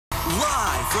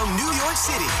Live from New York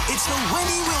City, it's the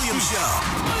Wendy Williams Show.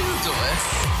 How you doing?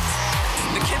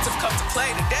 The kids have come to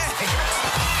play today.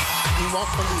 You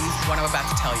won't believe what I'm about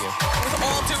to tell you. With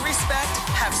all due respect,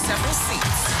 have several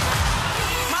seats.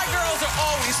 My girls are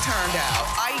always turned out.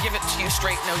 I give it to you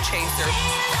straight, no chaser.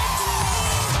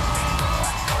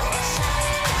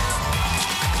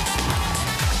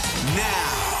 Now,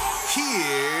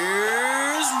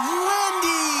 here's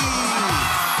Wendy.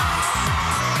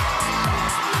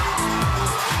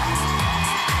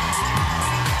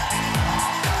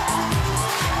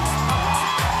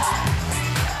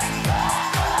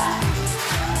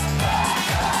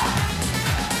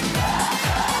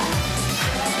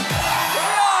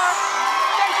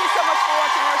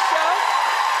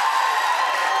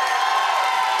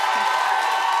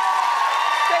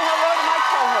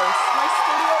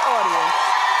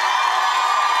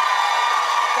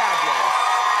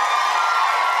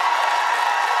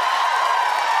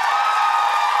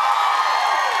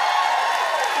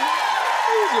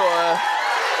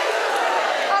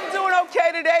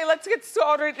 Today, let's get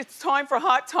started. It's time for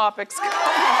Hot Topics. Come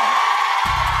on.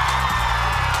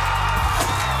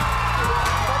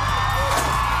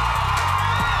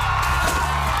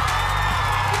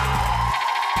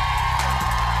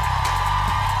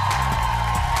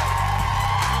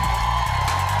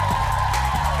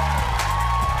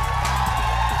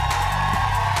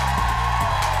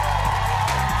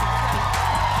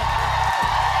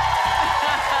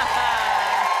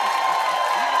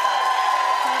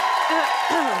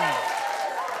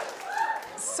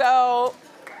 So,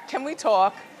 can we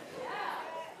talk?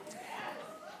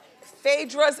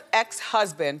 Phaedra's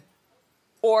ex-husband,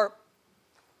 or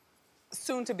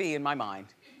soon-to-be in my mind,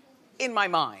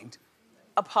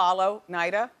 Apollo,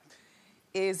 Nida,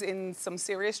 is in some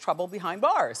serious trouble behind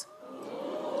bars.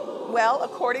 Well,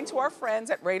 according to our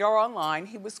friends at Radar Online,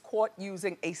 he was caught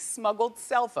using a smuggled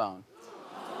cell phone.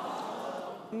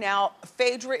 Now,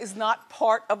 Phaedra is not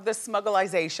part of the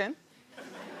smugglization.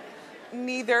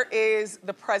 Neither is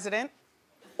the president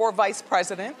or vice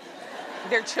president,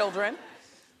 their children.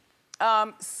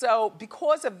 So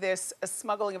because of this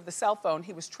smuggling of the cell phone,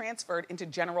 he was transferred into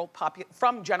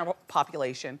from general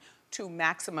population to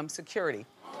maximum security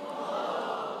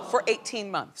for 18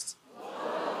 months.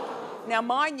 Now,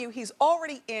 mind you, he's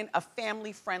already in a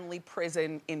family-friendly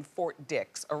prison in Fort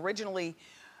Dix. Originally,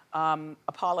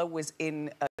 Apollo was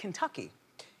in Kentucky,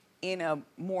 in a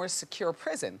more secure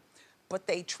prison. But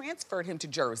they transferred him to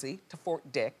Jersey, to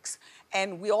Fort Dix,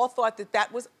 and we all thought that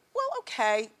that was, well,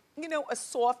 okay, you know, a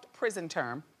soft prison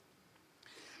term.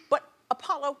 But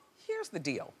Apollo, here's the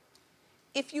deal.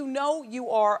 If you know you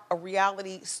are a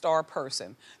reality star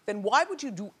person, then why would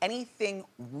you do anything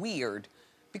weird?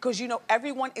 Because you know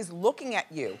everyone is looking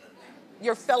at you.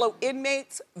 Your fellow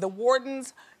inmates, the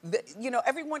wardens, you know,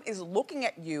 everyone is looking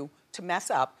at you to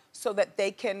mess up so that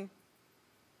they can,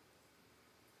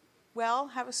 well,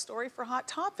 have a story for Hot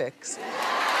Topics.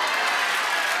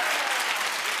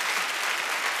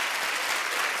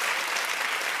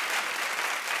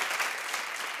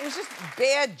 It was just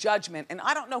bad judgment, and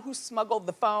I don't know who smuggled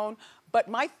the phone, but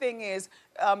my thing is,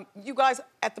 you guys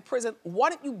at the prison, why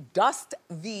don't you dust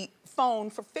the phone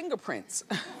for fingerprints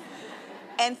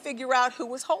and figure out who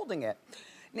was holding it?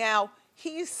 Now,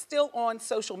 he's still on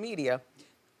social media.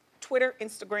 Twitter,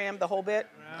 Instagram, the whole bit.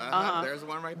 There's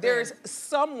one right there. There's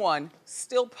someone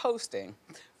still posting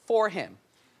for him.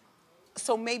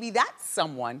 So maybe that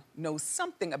someone knows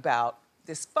something about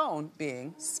this phone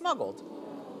being smuggled.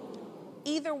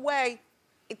 Either way,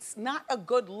 it's not a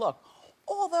good look.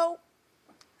 Although,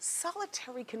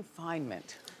 solitary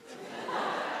confinement.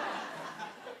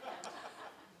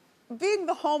 Being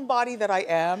the homebody that I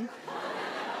am,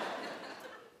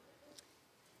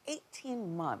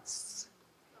 18 months.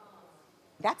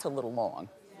 That's a little long.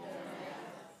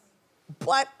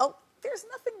 But there's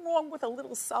nothing wrong with a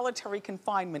little solitary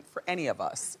confinement for any of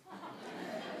us.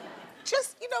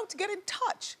 Just, you know, to get in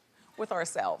touch with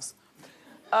ourselves.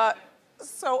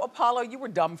 So, Apollo, you were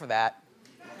dumb for that.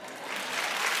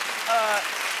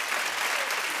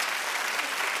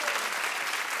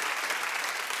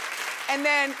 And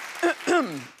then,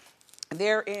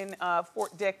 they're in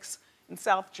Fort Dix in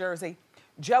South Jersey.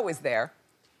 Joe is there.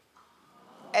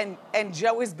 And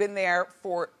Joe has been there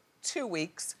for 2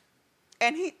 weeks.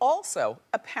 And he also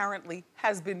apparently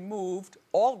has been moved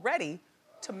already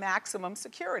to maximum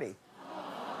security.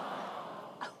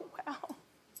 Oh, wow.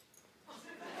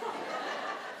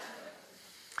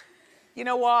 You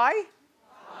know why?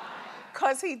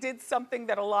 Because he did something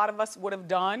that a lot of us would have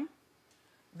done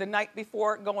the night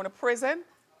before going to prison.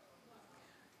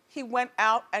 He went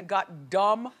out and got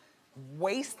dumb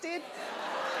wasted.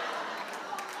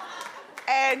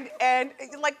 And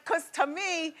like, cause to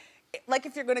me, like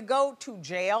if you're gonna go to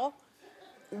jail,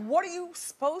 what are you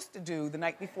supposed to do the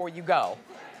night before you go?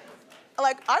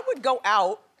 Like, I would go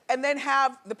out and then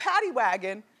have the paddy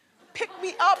wagon pick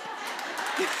me up.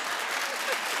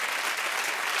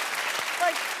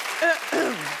 like,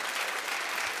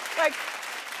 like,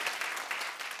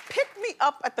 pick me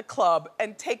up at the club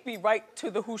and take me right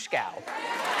to the hooshgow.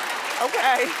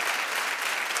 Okay?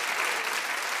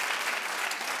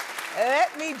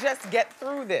 Let me just get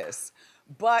through this.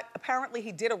 But apparently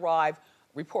he did arrive,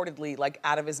 reportedly, like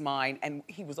out of his mind, and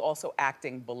he was also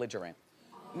acting belligerent.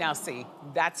 Now see,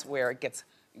 that's where it gets,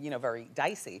 you know, very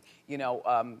dicey. You know,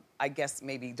 I guess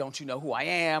maybe don't you know who I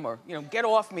am, or, you know, get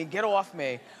off me, get off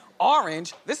me.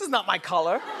 Orange, this is not my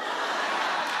color.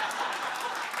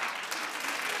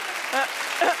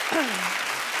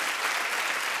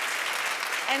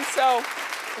 And so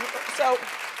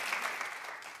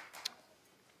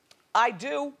I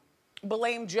do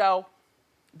blame Joe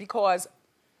because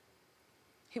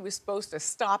he was supposed to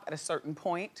stop at a certain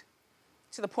point,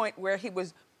 to the point where he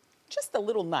was just a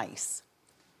little nice,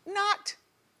 not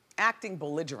acting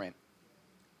belligerent.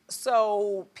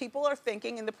 So people are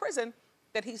thinking in the prison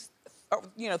that he's,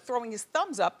 you know, throwing his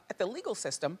thumbs up at the legal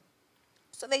system,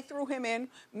 so they threw him in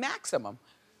maximum.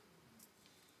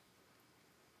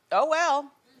 Oh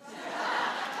well.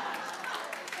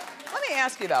 Let me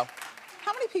ask you though,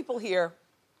 how many people here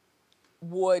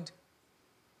would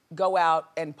go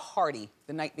out and party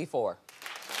the night before?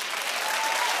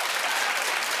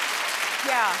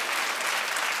 Yeah.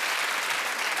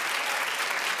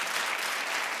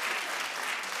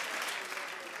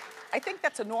 I think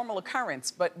that's a normal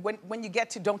occurrence, but when you get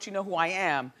to Don't You Know Who I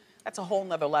Am, that's a whole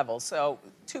nother level. So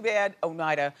too bad,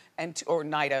 Nida, or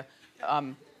Nida,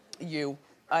 you,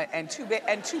 and too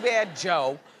bad,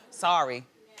 Joe. Sorry.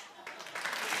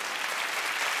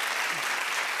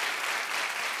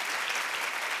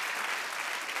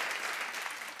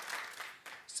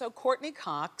 So Courtney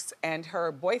Cox and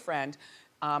her boyfriend,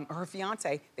 her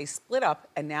fiance, they split up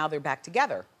and now they're back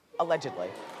together, allegedly.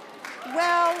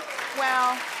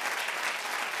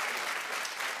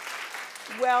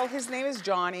 Well, his name is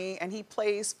Johnny and he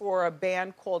plays for a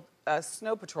band called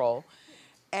Snow Patrol.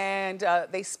 And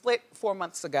they split 4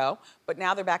 months ago, but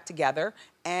now they're back together.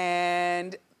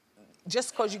 And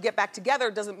just because you get back together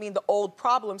doesn't mean the old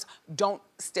problems don't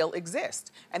still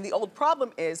exist. And the old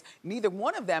problem is neither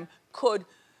one of them could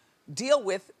deal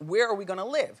with where are we gonna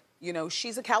live. You know,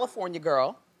 she's a California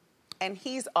girl and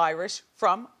he's Irish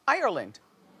from Ireland.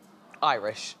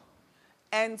 Irish.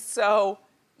 And so,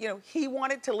 you know, he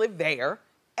wanted to live there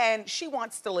and she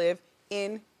wants to live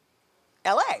in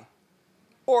LA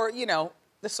or, you know,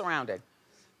 the surrounding.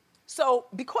 So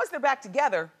because they're back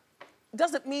together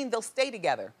doesn't mean they'll stay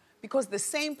together because the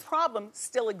same problem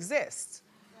still exists.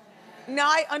 Now,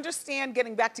 I understand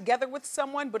getting back together with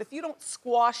someone, but if you don't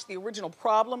squash the original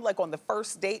problem, like on the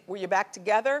first date where you're back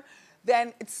together,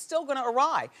 then it's still gonna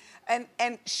awry. And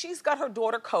she's got her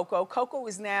daughter, Coco. Coco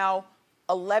is now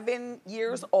 11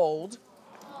 years old,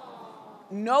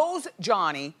 knows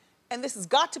Johnny, and this has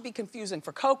got to be confusing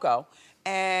for Coco.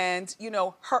 And, you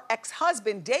know, her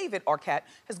ex-husband, David Arquette,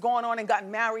 has gone on and gotten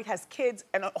married, has kids,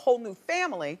 and a whole new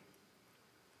family.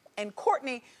 And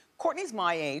Courtney's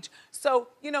my age, so,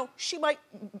 you know, she might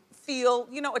feel,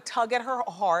 you know, a tug at her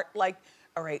heart, like,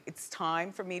 all right, it's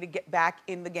time for me to get back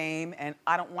in the game, and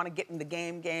I don't want to get in the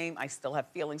game. I still have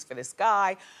feelings for this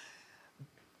guy.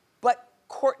 But,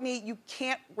 Courtney, you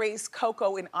can't raise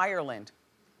Coco in Ireland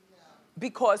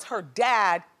because her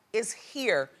dad is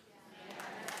here.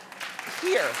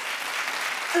 Here.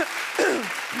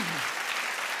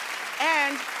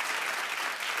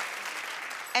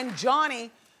 And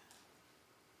Johnny,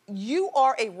 you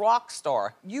are a rock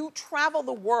star. You travel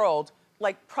the world,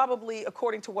 like probably,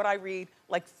 according to what I read,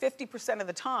 like 50% of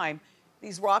the time,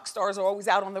 these rock stars are always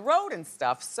out on the road and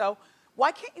stuff. So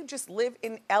why can't you just live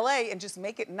in LA and just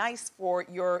make it nice for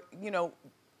your, you know,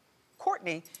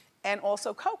 Courtney and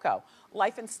also Coco?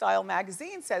 Life and Style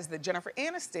magazine says that Jennifer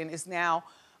Aniston is now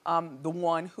the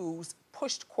one who's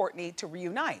pushed Courtney to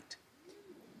reunite.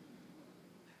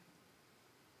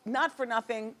 Not for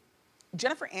nothing,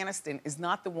 Jennifer Aniston is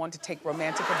not the one to take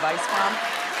romantic advice from.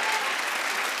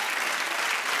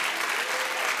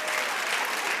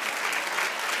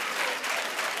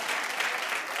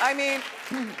 I mean,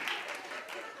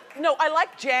 no, I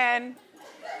like Jen.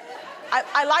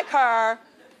 I like her,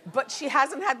 but she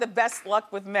hasn't had the best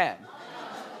luck with men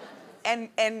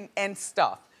and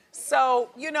stuff. So,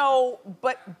 you know,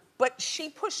 but she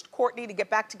pushed Courtney to get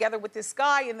back together with this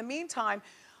guy. In the meantime,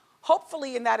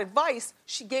 hopefully in that advice,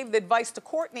 she gave the advice to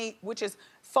Courtney, which is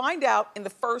find out in the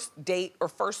first date or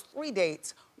first 3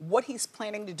 dates what he's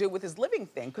planning to do with his living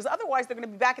thing, because otherwise they're gonna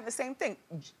be back in the same thing.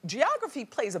 Geography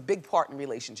plays a big part in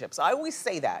relationships. I always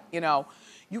say that, you know.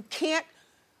 You can't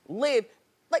live,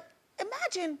 like,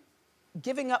 imagine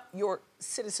giving up your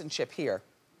citizenship here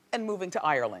and moving to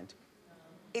Ireland.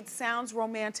 It sounds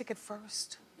romantic at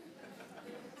first.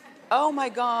 Oh my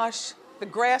gosh, the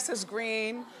grass is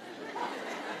green,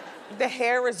 the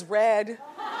hair is red,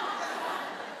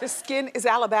 the skin is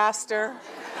alabaster.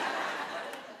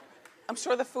 I'm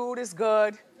sure the food is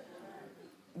good.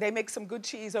 They make some good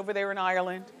cheese over there in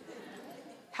Ireland.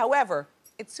 However,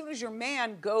 as soon as your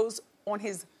man goes on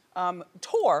his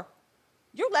tour,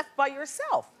 you're left by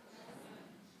yourself.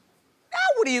 Now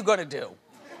what are you gonna do?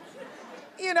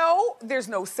 You know, there's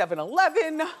no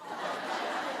 7-Eleven.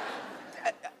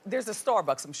 There's a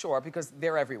Starbucks, I'm sure, because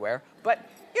they're everywhere. But,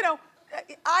 you know,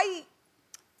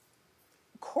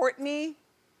 Courtney,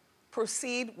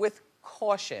 proceed with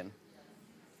caution.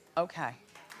 Okay.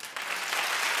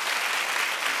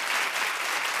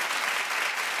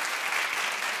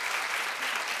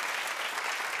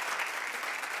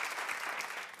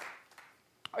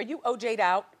 Are you OJ'd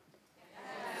out?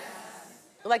 Yes.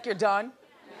 Like you're done?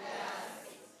 Yes.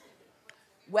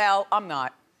 Well, I'm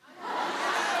not.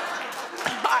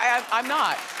 I'm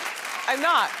not. I'm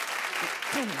not.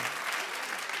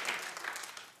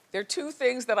 There are 2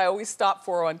 things that I always stop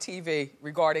for on TV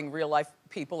regarding real life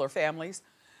people or families.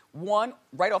 One,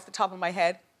 right off the top of my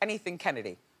head, anything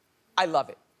Kennedy. I love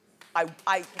it. I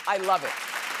love it.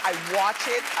 I watch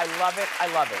it, I love it, I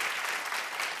love it.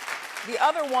 The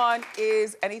other one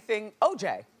is anything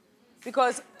OJ.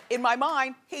 Because in my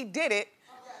mind, he did it,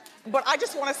 but I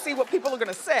just want to see what people are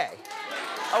gonna say,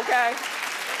 okay?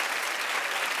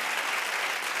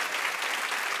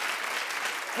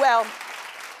 Well,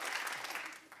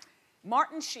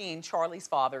 Martin Sheen, Charlie's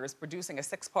father, is producing a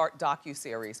 6-part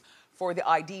docuseries for the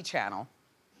ID channel,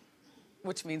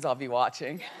 which means I'll be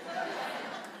watching.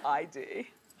 ID.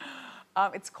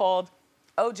 It's called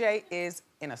OJ is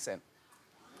Innocent.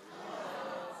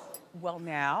 Well,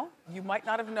 now, you might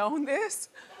not have known this,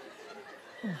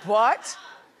 but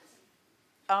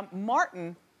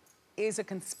Martin is a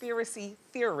conspiracy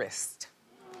theorist.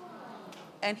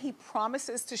 And he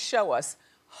promises to show us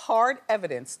hard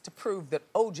evidence to prove that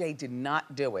OJ did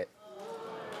not do it.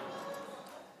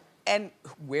 And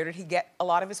where did he get a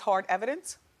lot of his hard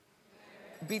evidence?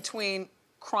 Between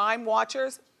crime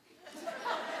watchers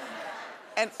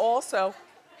and also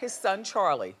his son,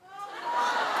 Charlie.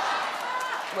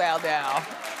 Well, now.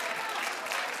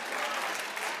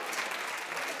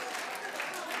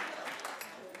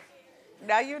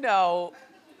 Now, you know,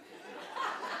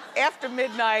 after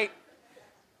midnight,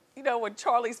 you know, when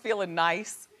Charlie's feeling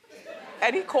nice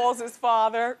and he calls his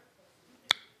father,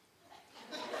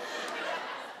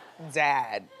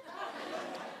 Dad,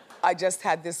 I just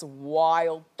had this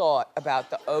wild thought about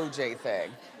the OJ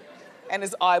thing. And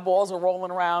his eyeballs are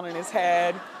rolling around in his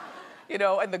head, you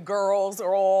know, and the girls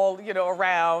are all, you know,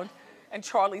 around, and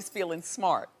Charlie's feeling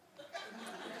smart.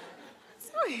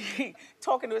 So he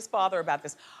talking to his father about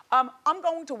this. I'm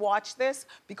going to watch this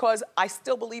because I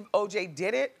still believe OJ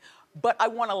did it, but I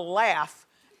want to laugh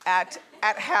at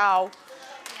how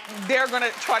they're gonna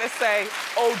try to say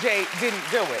OJ didn't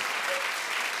do it.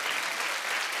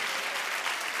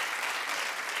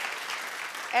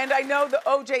 And I know the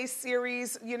OJ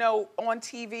series, you know, on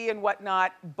TV and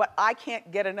whatnot, but I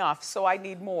can't get enough, so I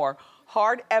need more.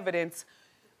 Hard Evidence,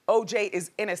 OJ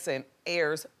is Innocent,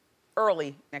 airs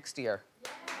early next year.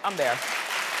 I'm there.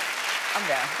 I'm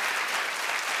there.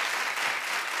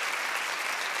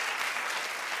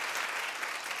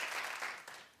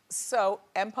 So,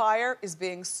 Empire is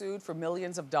being sued for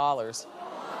millions of dollars.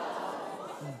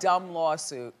 Dumb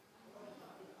lawsuit.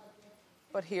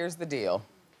 But here's the deal.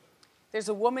 There's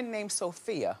a woman named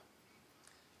Sophia,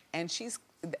 and she's,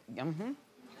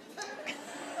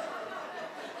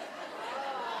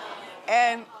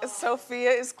 And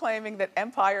Sophia is claiming that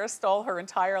Empire stole her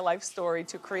entire life story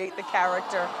to create the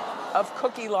character of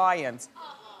Cookie Lyons.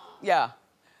 Yeah.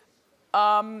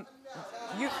 Well,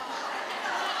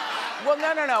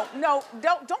 no,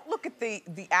 don't look at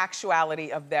the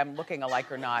actuality of them looking alike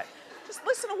or not. Just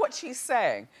listen to what she's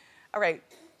saying. All right,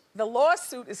 the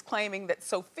lawsuit is claiming that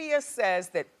Sophia says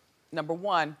that, number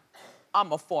one,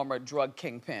 I'm a former drug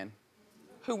kingpin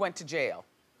who went to jail,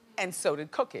 and so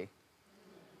did Cookie.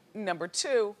 Number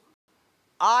two,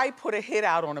 I put a hit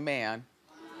out on a man,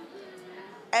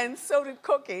 and so did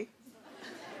Cookie.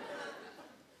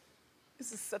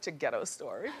 This is such a ghetto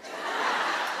story.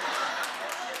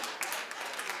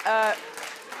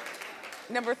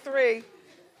 Number 3,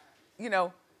 you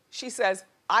know, she says,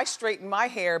 I straightened my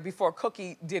hair before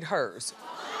Cookie did hers.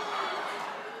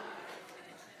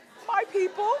 My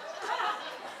people.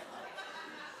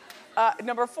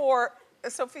 Number 4,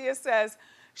 Sophia says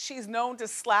she's known to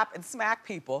slap and smack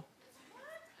people,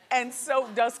 and so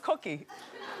does Cookie.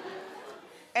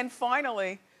 And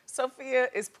finally, Sophia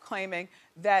is claiming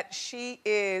that she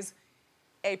is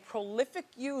a prolific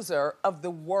user of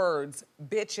the words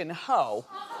bitch and hoe,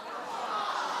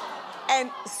 and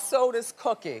so does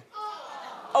Cookie.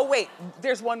 Oh wait,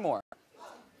 there's one more.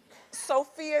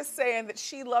 Sophia's saying that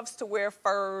she loves to wear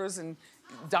furs and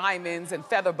diamonds and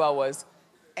feather boas,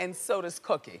 and so does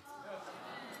Cookie.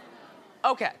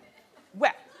 Okay,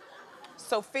 well,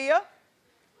 Sophia,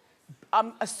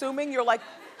 I'm assuming you're like,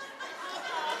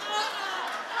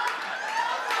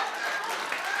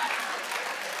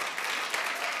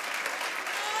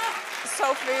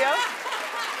 Sophia,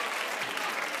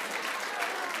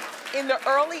 in the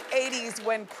early 80s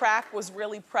when crack was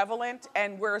really prevalent,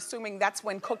 and we're assuming that's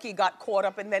when Cookie got caught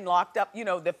up and then locked up, you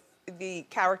know, the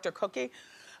character Cookie.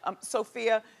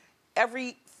 Sophia,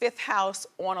 every 5th house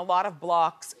on a lot of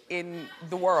blocks in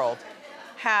the world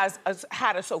had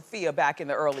a Sophia back in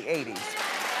the early 80s.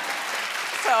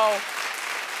 So,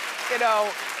 you know,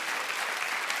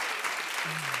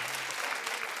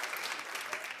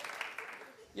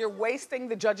 you're wasting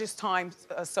the judge's time,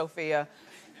 Sophia.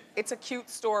 It's a cute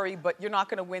story, but you're not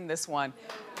gonna win this one.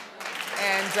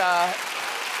 And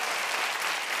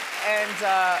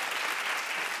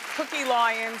Cookie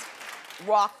Lions,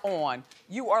 rock on.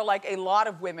 You are like a lot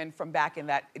of women from back in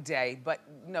that day, but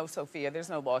no, Sophia, there's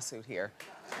no lawsuit here.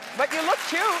 But you look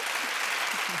cute.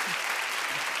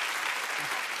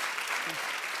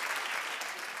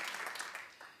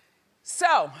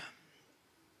 So,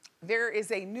 there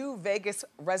is a new Vegas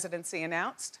residency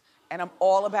announced, and I'm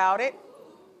all about it.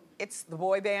 It's the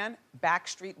boy band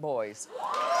Backstreet Boys. You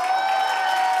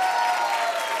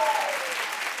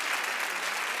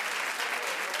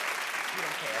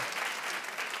don't care.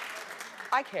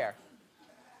 I care.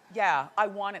 Yeah, I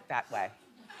want it that way.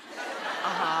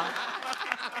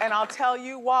 And I'll tell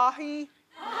you why.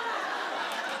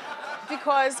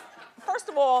 Because, first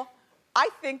of all, I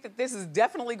think that this is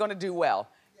definitely gonna do well.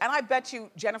 And I bet you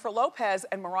Jennifer Lopez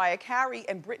and Mariah Carey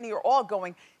and Britney are all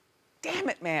going, damn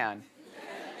it, man.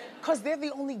 Because they're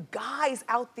the only guys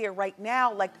out there right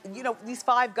now, like, you know, these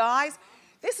 5 guys,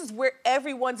 this is where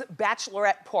everyone's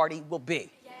bachelorette party will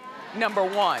be. Yeah. Number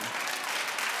 1.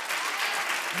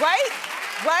 Right?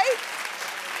 Right?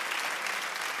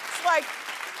 It's like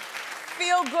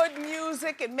feel-good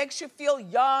music. It makes you feel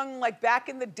young. Like back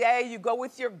in the day, you go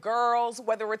with your girls,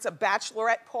 whether it's a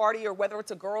bachelorette party or whether it's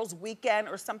a girls' weekend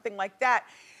or something like that.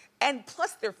 And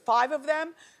plus, there are 5 of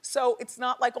them, so it's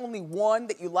not like only one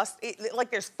that you like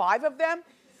there's 5 of them.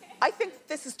 I think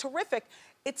this is terrific.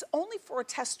 It's only for a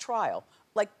test trial,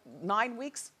 like 9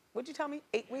 weeks. What'd you tell me?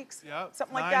 8 weeks? Yep.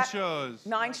 Something like that? 9 shows.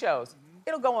 9 shows.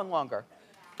 It'll go on longer.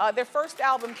 Their first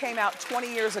album came out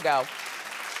 20 years ago.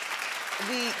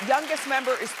 The youngest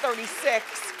member is 36,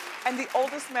 and the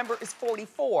oldest member is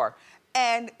 44.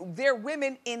 And they're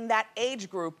women in that age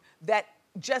group that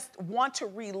just want to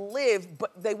relive,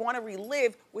 but they want to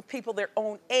relive with people their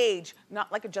own age, not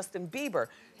like a Justin Bieber.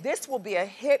 This will be a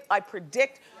hit, I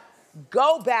predict.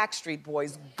 Go Backstreet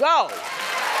Boys, go.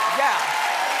 Yeah.